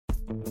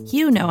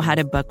You know how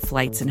to book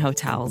flights and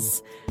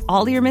hotels.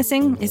 All you're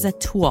missing is a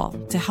tool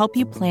to help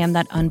you plan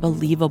that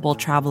unbelievable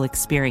travel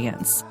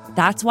experience.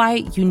 That's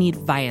why you need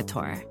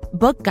Viator.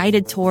 Book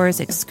guided tours,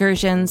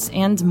 excursions,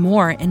 and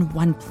more in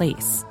one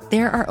place.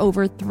 There are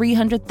over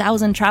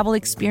 300,000 travel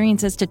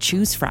experiences to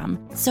choose from,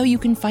 so you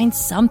can find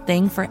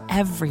something for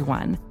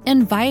everyone.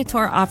 And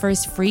Viator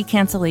offers free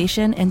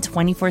cancellation and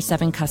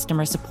 24/7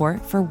 customer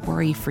support for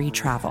worry-free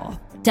travel.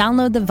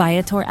 Download the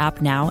Viator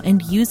app now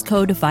and use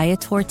code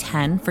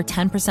Viator10 for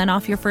 10%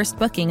 off your first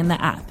booking in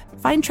the app.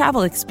 Find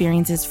travel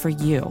experiences for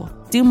you.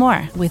 Do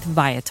more with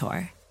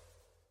Viator.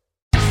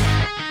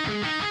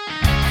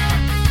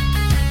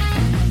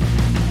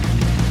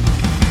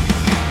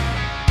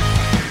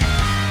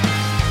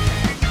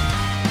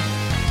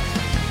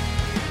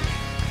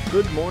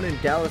 Good morning,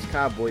 Dallas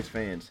Cowboys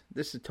fans.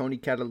 This is Tony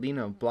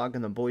Catalina of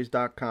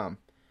bloggingtheboys.com.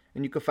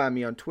 And you can find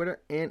me on Twitter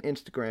and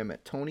Instagram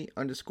at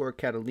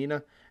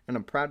Tony_Catalina. And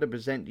I'm proud to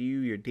present to you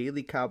your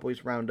daily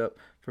Cowboys Roundup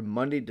for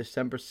Monday,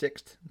 December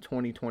 6th,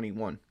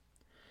 2021.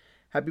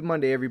 Happy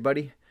Monday,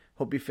 everybody.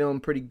 Hope you're feeling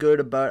pretty good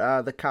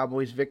about the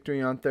Cowboys'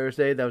 victory on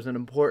Thursday. That was an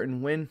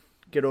important win.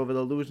 Get over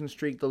the losing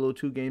streak, the little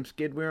 2-game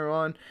skid we were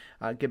on.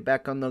 Get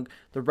back on the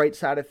right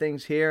side of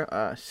things here.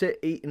 Sit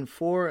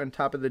 8-4 on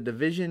top of the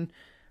division.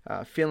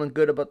 Feeling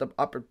good about the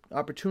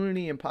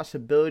opportunity and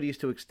possibilities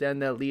to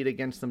extend that lead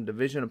against some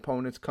division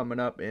opponents coming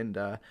up. And,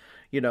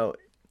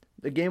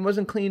 the game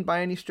wasn't clean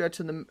by any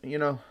stretch of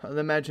the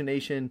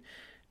imagination.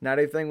 Not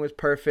everything was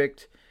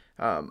perfect.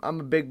 I'm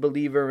a big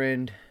believer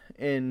in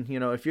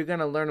if you're going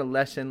to learn a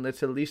lesson,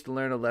 let's at least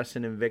learn a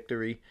lesson in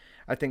victory.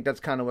 I think that's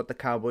kind of what the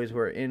Cowboys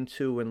were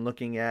into and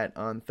looking at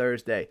on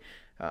Thursday.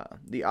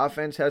 The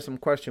offense has some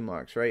question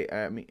marks, right?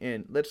 I mean,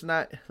 and let's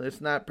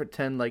not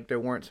pretend like there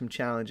weren't some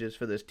challenges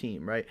for this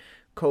team, right?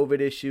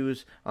 COVID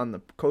issues on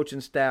the coaching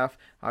staff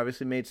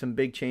obviously made some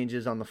big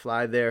changes on the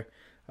fly there.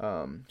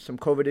 Some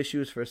COVID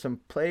issues for some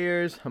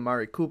players.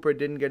 Amari Cooper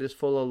didn't get his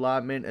full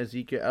allotment.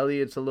 Ezekiel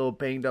Elliott's a little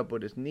banged up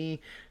with his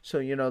knee. So,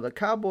 the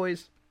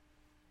Cowboys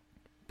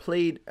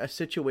played a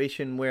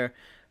situation where,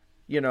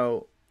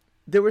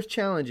 there was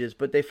challenges,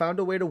 but they found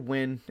a way to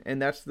win,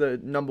 and that's the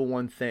number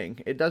one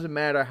thing. It doesn't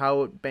matter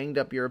how banged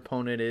up your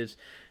opponent is.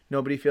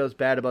 Nobody feels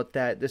bad about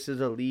that. This is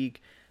a league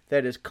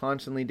that is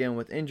constantly dealing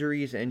with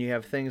injuries, and you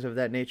have things of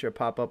that nature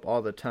pop up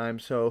all the time.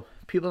 So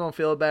people don't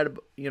feel bad,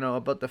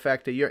 about the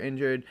fact that you're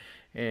injured,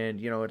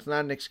 and, it's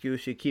not an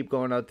excuse. You keep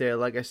going out there.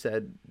 Like I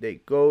said, they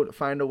go to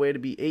find a way to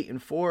be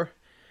 8-4.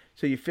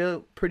 So you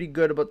feel pretty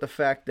good about the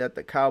fact that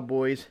the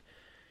Cowboys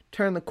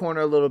turned the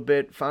corner a little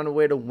bit, found a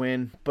way to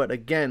win. But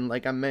again,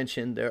 like I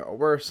mentioned, there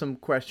were some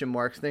question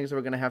marks, things that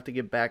we're going to have to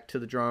get back to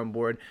the drawing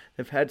board.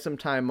 They've had some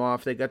time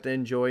off. They got to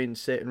enjoy and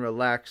sit and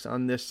relax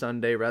on this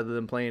Sunday rather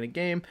than playing a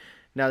game.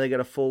 Now they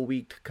got a full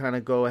week to kind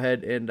of go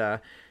ahead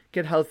and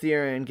get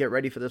healthier and get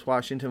ready for this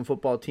Washington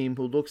football team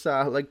who looks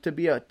like to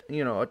be a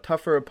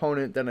tougher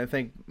opponent than I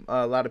think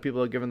a lot of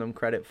people are giving them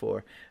credit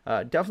for.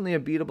 Definitely a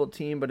beatable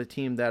team, but a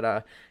team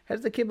that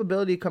has the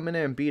capability to come in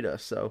there and beat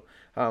us. So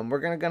we're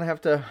gonna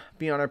have to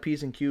be on our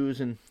P's and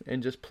Q's and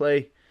just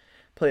play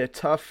a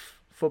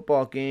tough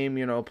football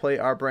game. Play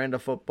our brand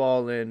of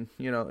football, and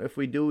if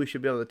we do, we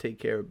should be able to take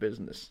care of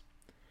business.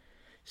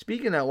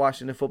 Speaking of that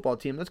Washington football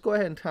team, let's go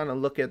ahead and kind of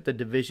look at the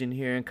division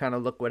here and kind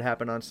of look what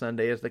happened on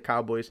Sunday as the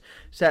Cowboys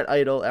sat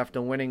idle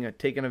after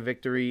taking a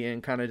victory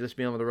and kind of just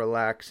being able to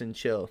relax and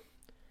chill.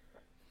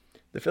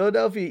 The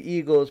Philadelphia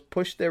Eagles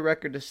pushed their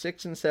record to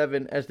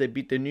 6-7 as they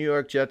beat the New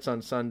York Jets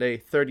on Sunday,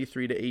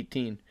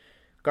 33-18.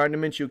 Gardner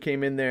Minshew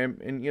came in there,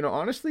 and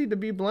honestly, to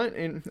be blunt,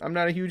 and I'm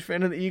not a huge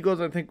fan of the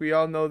Eagles. I think we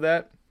all know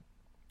that.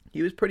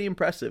 He was pretty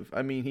impressive.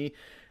 I mean,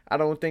 I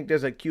don't think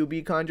there's a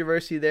QB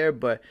controversy there,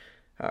 but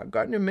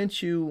Gardner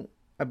Minshew,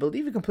 I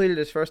believe he completed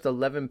his first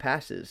 11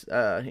 passes,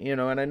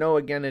 and I know,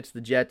 again, it's the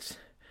Jets,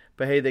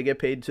 but hey, they get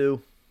paid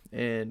too,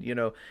 and,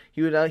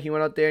 he went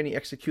out there and he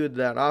executed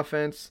that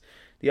offense.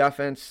 The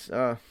offense,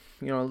 it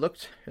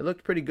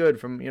looked pretty good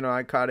from,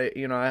 I caught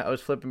it, I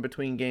was flipping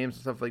between games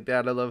and stuff like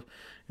that. I love,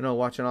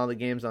 watching all the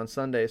games on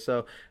Sunday,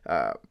 so,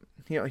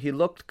 he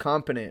looked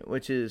competent,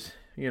 which is,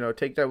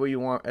 take that what you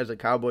want as a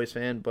Cowboys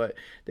fan, but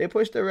they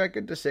pushed their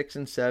record to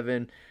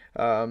 6-7.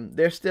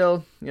 They're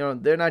still,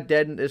 they're not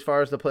dead as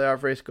far as the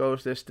playoff race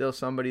goes. There's still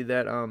somebody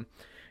that,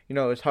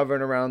 is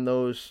hovering around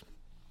those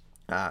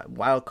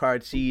wild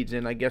card seeds,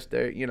 and I guess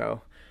they're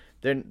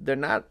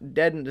not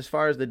dead as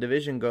far as the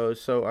division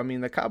goes. So, I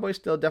mean, the Cowboys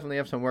still definitely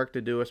have some work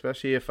to do,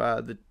 especially if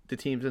the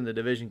teams in the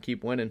division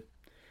keep winning.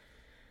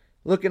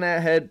 Looking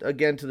ahead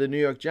again to the New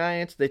York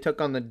Giants, they took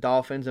on the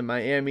Dolphins in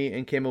Miami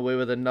and came away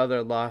with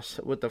another loss,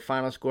 with the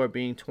final score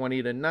being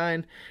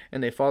 20-9,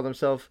 and they find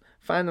themselves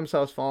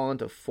falling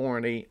to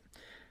 4-8.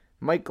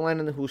 Mike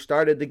Glennon, who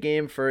started the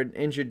game for an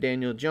injured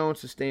Daniel Jones,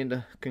 sustained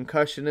a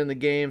concussion in the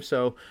game.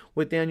 So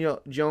with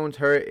Daniel Jones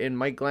hurt and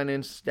Mike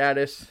Glennon's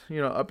status,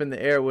 up in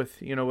the air with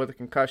a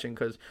concussion,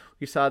 because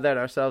we saw that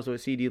ourselves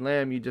with CeeDee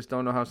Lamb. You just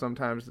don't know how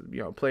sometimes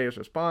players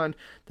respond,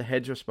 the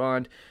heads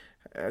respond.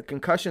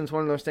 concussion's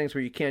one of those things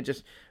where you can't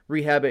just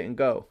rehab it and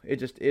go.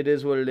 It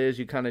is what it is.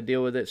 You kind of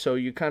deal with it. So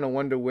you kind of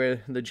wonder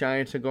where the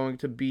Giants are going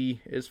to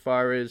be as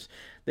far as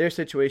their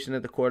situation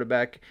at the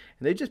quarterback.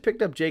 And they just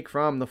picked up Jake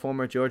Fromm, the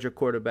former Georgia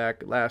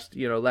quarterback, last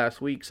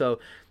week. So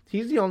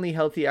he's the only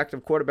healthy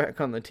active quarterback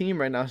on the team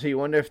right now. So you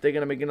wonder if they're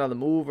going to make another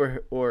move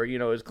or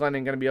is Glennon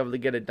going to be able to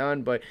get it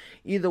done. But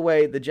either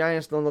way, the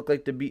Giants don't look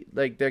like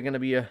they're going to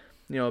be a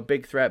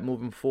big threat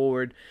moving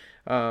forward.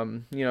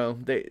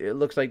 It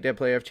looks like their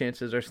playoff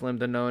chances are slim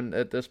to none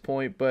at this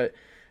point, but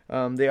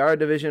they are a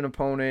division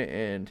opponent,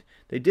 and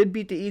they did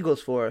beat the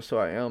Eagles for us, so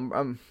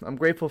I'm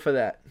grateful for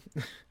that.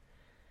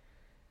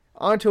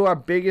 On to our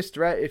biggest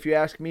threat. If you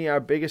ask me, our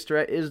biggest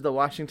threat is the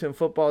Washington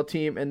football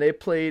team, and they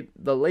played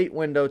the late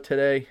window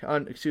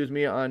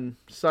on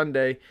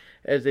Sunday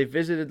as they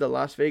visited the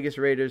Las Vegas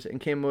Raiders and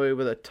came away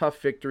with a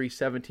tough victory,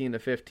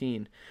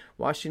 17-15.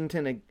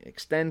 Washington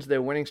extends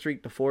their winning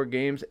streak to 4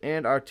 games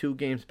and are 2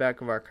 games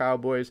back of our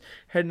Cowboys,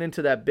 heading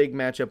into that big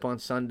matchup on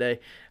Sunday.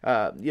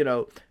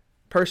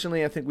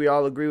 Personally, I think we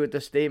all agree with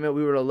this statement.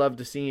 We would have loved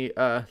to see,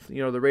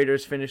 the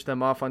Raiders finish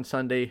them off on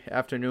Sunday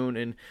afternoon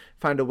and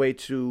find a way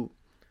to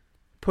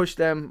push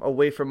them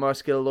away from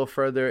us, get a little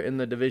further in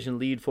the division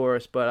lead for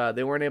us, but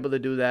they weren't able to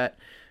do that.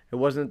 It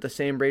wasn't the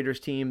same Raiders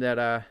team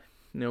that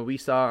we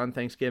saw on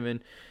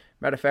Thanksgiving.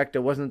 Matter of fact, it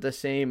wasn't the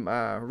same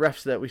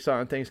refs that we saw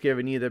on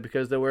Thanksgiving either,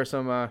 because there were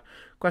some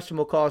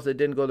questionable calls that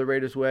didn't go the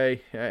Raiders'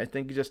 way. I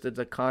think just it's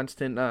a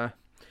constant, kind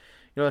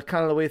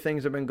of the way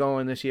things have been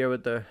going this year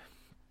with the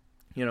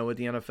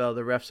NFL.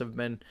 The refs have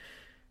been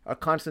a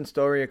constant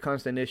story, a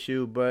constant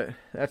issue, but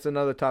that's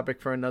another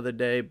topic for another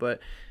day. But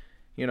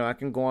I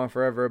can go on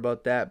forever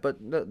about that. But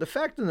the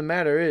fact of the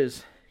matter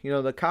is,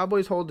 the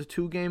Cowboys hold a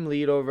 2-game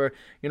lead over,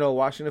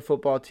 Washington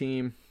football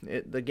team.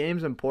 The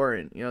game's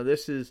important.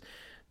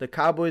 The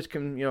Cowboys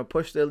can,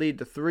 push their lead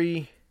to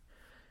 3.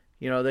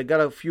 They got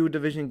a few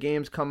division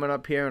games coming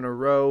up here in a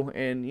row,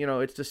 and,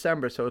 it's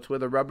December, so it's where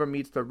the rubber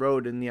meets the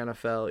road in the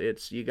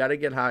NFL. You got to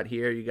get hot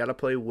here. You got to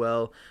play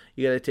well.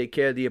 You got to take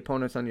care of the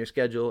opponents on your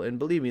schedule. And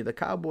believe me, the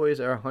Cowboys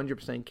are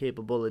 100%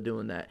 capable of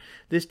doing that.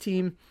 This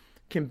team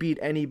can beat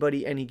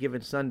anybody any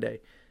given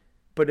Sunday.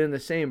 But in the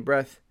same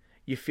breath,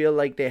 you feel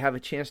like they have a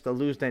chance to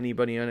lose to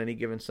anybody on any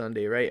given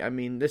Sunday, right? I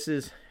mean,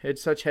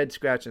 it's such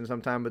head-scratching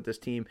sometimes with this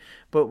team.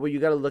 But what you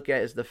got to look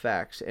at is the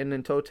facts. And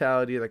in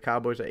totality, the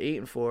Cowboys are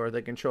 8-4.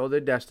 They control their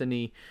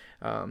destiny.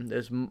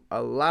 There's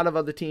a lot of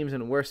other teams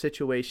in worse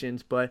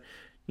situations, but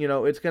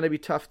it's going to be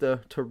tough to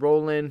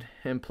roll in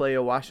and play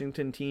a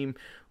Washington team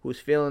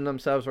who's feeling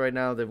themselves right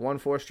now. They've won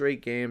 4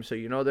 straight games,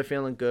 so they're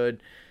feeling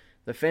good.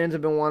 The fans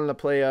have been wanting to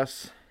play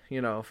us,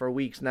 for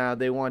weeks now.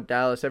 They want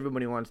Dallas.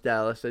 Everybody wants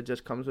Dallas. It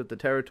just comes with the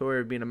territory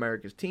of being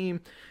America's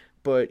team.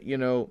 But,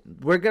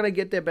 we're going to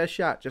get their best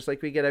shot, just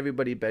like we get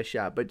everybody's best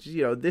shot. But,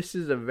 this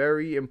is a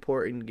very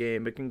important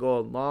game. It can go a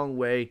long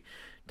way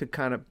to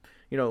kind of,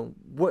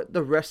 what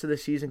the rest of the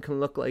season can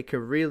look like,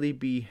 could really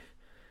be,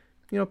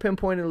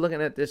 pinpointed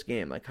looking at this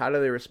game. Like, how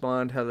do they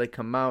respond? How do they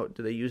come out?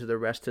 Do they use the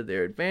rest to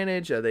their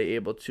advantage? Are they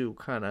able to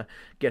kind of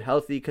get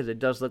healthy? Because it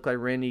does look like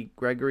Randy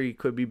Gregory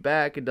could be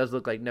back. It does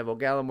look like Neville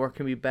Gallimore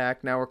can be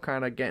back. Now we're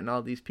kind of getting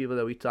all these people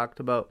that we talked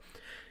about,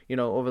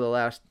 over the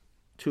last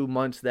 2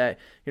 months that,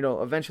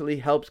 eventually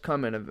help's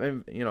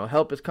coming.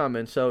 Help is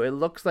coming. So it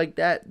looks like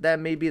that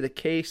may be the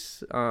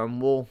case.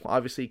 We'll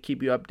obviously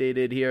keep you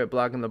updated here at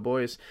Blogging the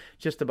Boys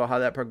just about how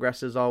that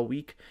progresses all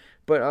week.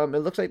 But it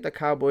looks like the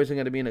Cowboys are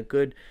going to be in a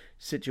good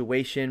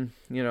situation.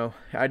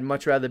 I'd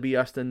much rather be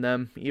us than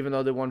them, even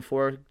though they won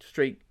 4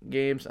 straight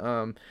games.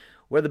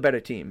 We're the better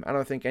team. I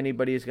don't think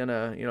anybody is going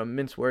to,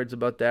 mince words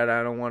about that.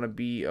 I don't want to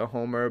be a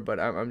homer, but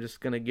I'm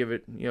just going to give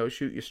it,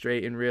 shoot you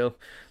straight and real.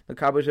 The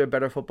Cowboys are a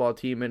better football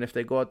team, and if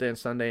they go out there on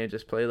Sunday and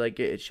just play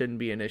like it shouldn't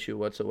be an issue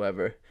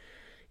whatsoever.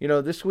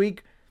 This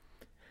week,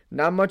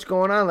 not much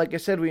going on. Like I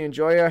said, we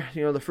enjoy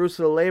the fruits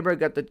of the labor.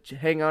 Got to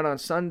hang out on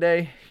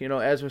Sunday,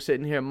 as we're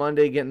sitting here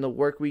Monday, getting the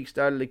work week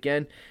started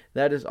again.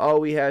 That is all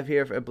we have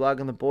here at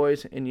Blogging the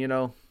Boys.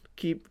 And,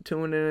 keep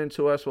tuning in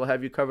to us. We'll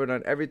have you covered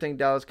on everything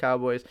Dallas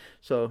Cowboys.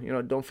 So,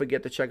 don't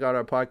forget to check out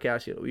our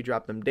podcast. We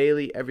drop them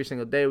daily. Every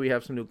single day we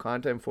have some new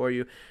content for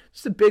you.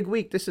 It's a big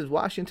week. This is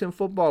Washington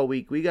football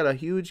week. We got a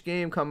huge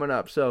game coming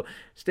up. So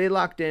stay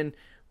locked in.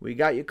 We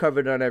got you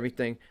covered on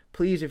everything.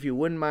 Please, if you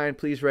wouldn't mind,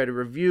 please write a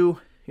review.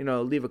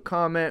 Leave a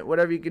comment,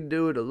 whatever you can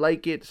do to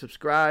like it,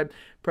 subscribe,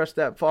 press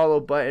that follow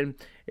button.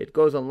 It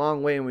goes a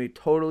long way, and we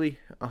totally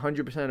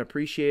 100%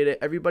 appreciate it.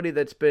 Everybody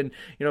that's been,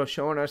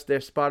 showing us their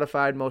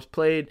Spotify most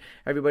played,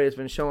 everybody that's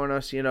been showing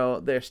us, their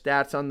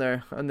stats on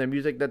their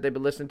music that they've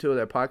been listening to,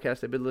 their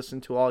podcast they've been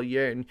listening to all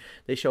year, and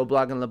they show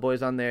Blogging the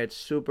Boys on there. It's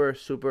super,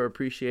 super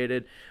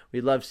appreciated.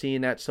 We love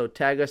seeing that, so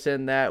tag us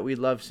in that. We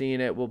love seeing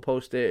it. We'll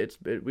post it.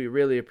 We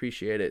really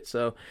appreciate it.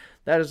 So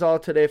that is all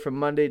today for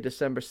Monday,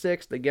 December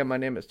 6th. Again, my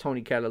name is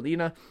Tony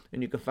Catalina,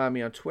 and you can find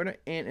me on Twitter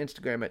and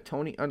Instagram at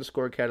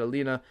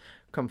Tony_Catalina.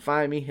 Come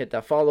find me, hit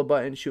that follow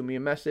button, shoot me a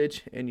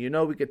message, and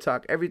we could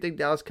talk everything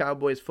Dallas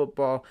Cowboys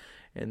football.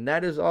 And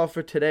that is all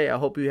for today. I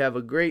hope you have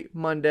a great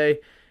Monday.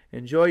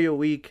 Enjoy your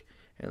week,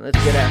 and let's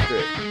get after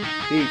it.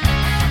 Peace.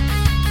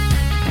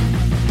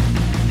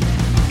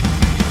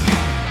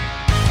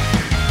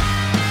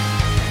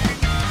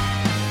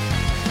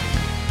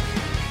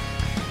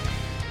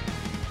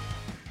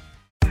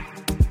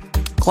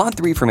 Claude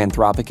 3 from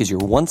Anthropic is your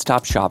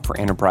one-stop shop for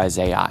enterprise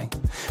AI.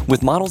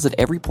 With models at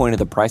every point of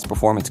the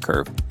price-performance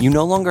curve, you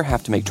no longer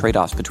have to make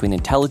trade-offs between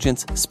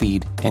intelligence,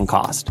 speed, and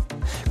cost.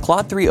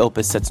 Claude 3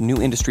 Opus sets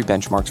new industry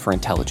benchmarks for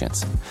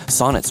intelligence.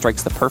 Sonnet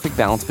strikes the perfect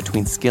balance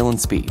between skill and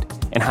speed.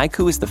 And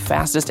Haiku is the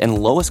fastest and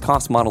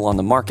lowest-cost model on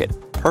the market,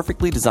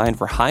 perfectly designed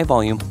for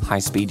high-volume,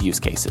 high-speed use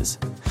cases.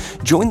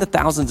 Join the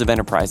thousands of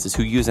enterprises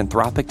who use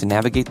Anthropic to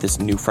navigate this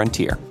new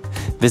frontier.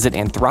 Visit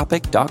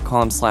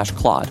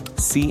anthropic.com/Claude,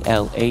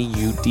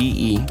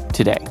 CLAUDE,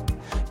 today.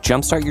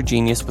 Jumpstart your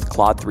genius with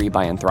Claude 3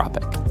 by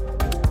Anthropic.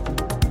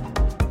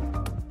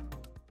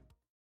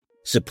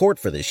 Support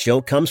for this show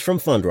comes from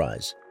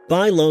Fundrise.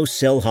 Buy low,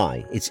 sell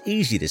high. It's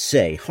easy to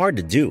say, hard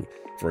to do.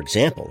 For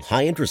example,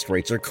 high interest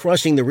rates are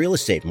crushing the real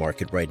estate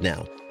market right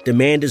now.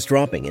 Demand is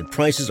dropping and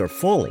prices are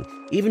falling,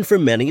 even for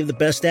many of the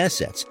best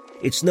assets.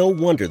 It's no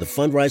wonder the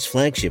Fundrise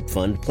Flagship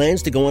Fund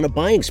plans to go on a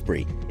buying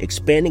spree,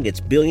 expanding its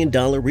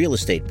billion-dollar real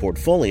estate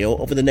portfolio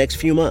over the next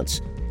few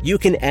months. You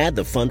can add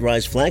the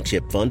Fundrise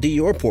Flagship Fund to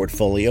your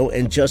portfolio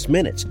in just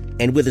minutes,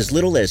 and with as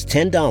little as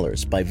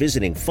 $10 by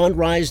visiting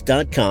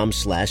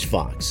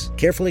fundrise.com/Fox.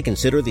 Carefully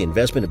consider the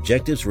investment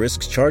objectives,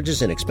 risks,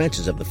 charges, and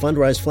expenses of the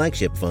Fundrise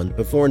Flagship Fund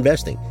before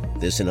investing.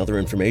 This and other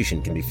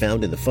information can be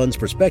found in the fund's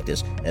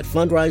prospectus at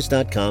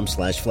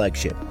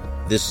fundrise.com/flagship.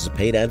 This is a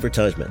paid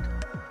advertisement.